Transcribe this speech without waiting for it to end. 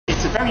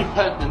very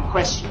pertinent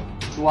question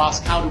to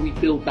ask, how do we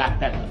build back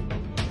better?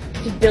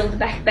 To build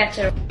back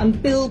better.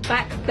 And build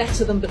back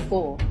better than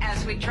before.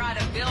 As we try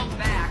to build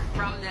back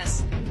from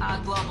this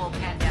global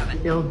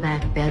pandemic. Build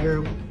back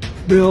better.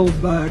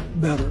 Build back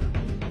better.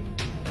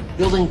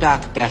 Building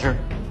back better.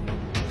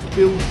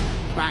 Build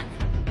back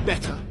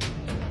better.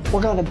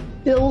 We're going to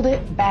build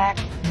it back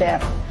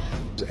better.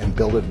 And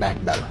build it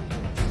back better.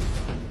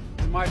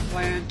 My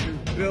plan to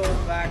build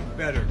back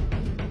better.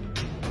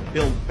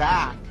 Build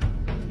back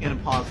in a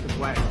positive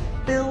way.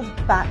 Build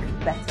back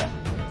better.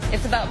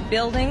 It's about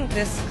building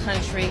this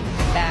country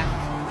back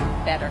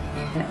better.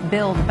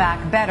 Build back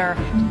better.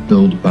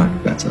 Build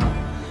back better.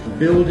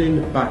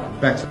 Building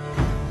back better.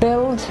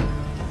 Build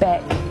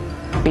back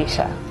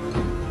better.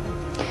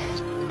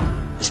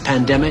 This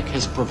pandemic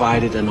has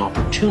provided an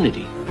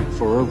opportunity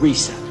for a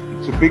reset.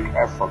 It's a big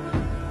effort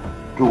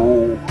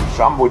to,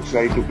 some would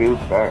say, to build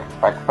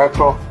back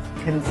better.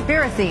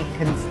 Conspiracy.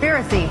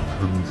 Conspiracy.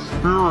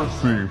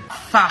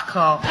 Fuck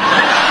off.